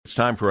It's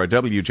time for our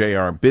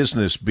WJR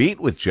Business Beat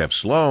with Jeff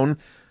Sloan,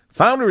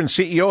 founder and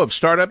CEO of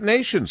Startup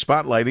Nation,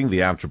 spotlighting the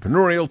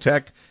entrepreneurial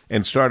tech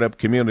and startup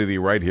community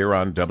right here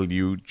on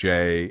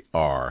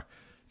WJR.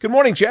 Good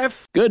morning,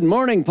 Jeff. Good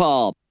morning,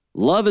 Paul.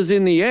 Love is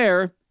in the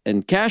air,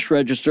 and cash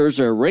registers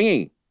are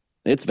ringing.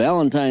 It's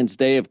Valentine's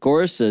Day, of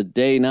course, a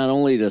day not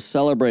only to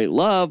celebrate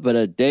love, but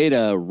a day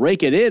to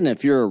rake it in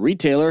if you're a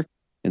retailer.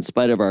 In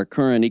spite of our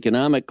current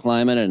economic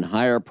climate and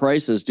higher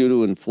prices due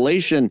to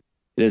inflation,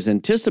 it is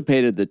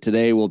anticipated that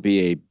today will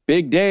be a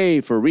big day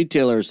for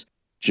retailers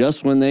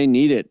just when they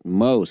need it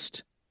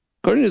most.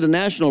 According to the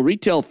National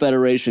Retail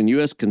Federation,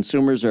 U.S.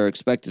 consumers are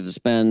expected to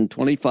spend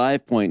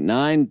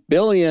 $25.9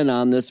 billion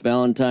on this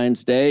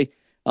Valentine's Day,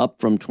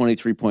 up from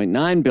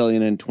 $23.9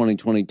 billion in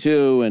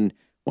 2022, and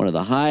one of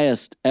the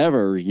highest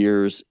ever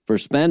years for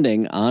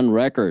spending on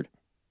record.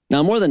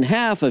 Now, more than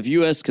half of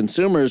U.S.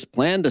 consumers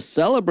plan to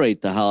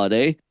celebrate the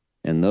holiday,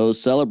 and those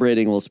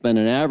celebrating will spend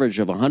an average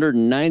of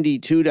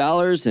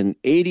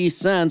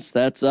 $192.80.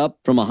 That's up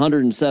from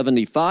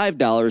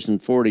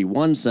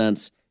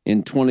 $175.41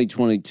 in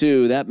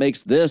 2022. That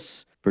makes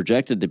this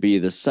projected to be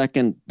the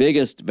second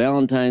biggest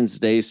Valentine's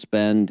Day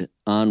spend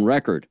on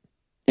record.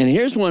 And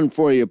here's one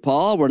for you,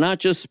 Paul. We're not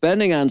just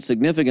spending on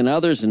significant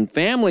others and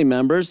family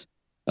members.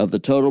 Of the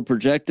total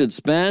projected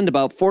spend,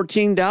 about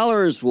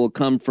 $14 will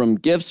come from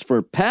gifts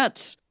for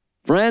pets,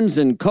 friends,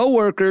 and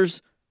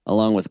coworkers,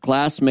 along with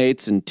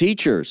classmates and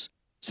teachers.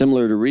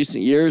 Similar to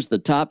recent years, the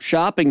top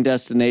shopping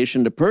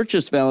destination to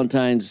purchase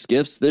Valentine's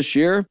gifts this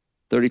year,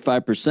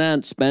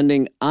 35%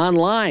 spending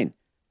online,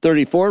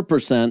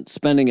 34%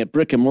 spending at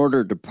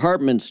brick-and-mortar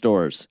department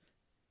stores.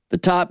 The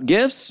top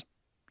gifts?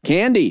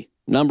 Candy.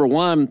 Number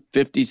one,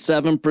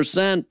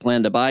 57%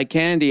 plan to buy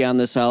candy on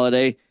this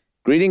holiday.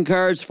 Greeting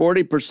cards,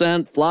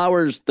 40%,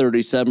 flowers,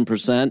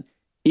 37%,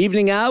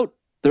 evening out,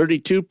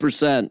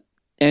 32%,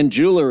 and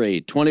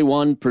jewelry,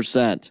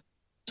 21%.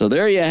 So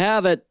there you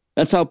have it.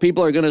 That's how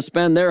people are going to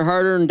spend their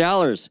hard-earned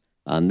dollars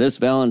on this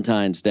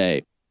Valentine's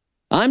Day.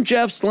 I'm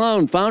Jeff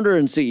Sloan, founder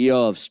and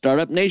CEO of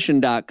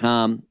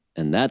StartupNation.com,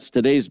 and that's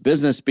today's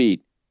Business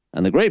Beat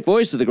on the great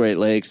voice of the Great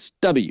Lakes,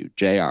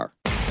 WJR.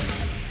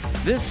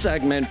 This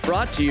segment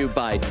brought to you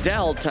by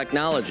Dell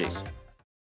Technologies.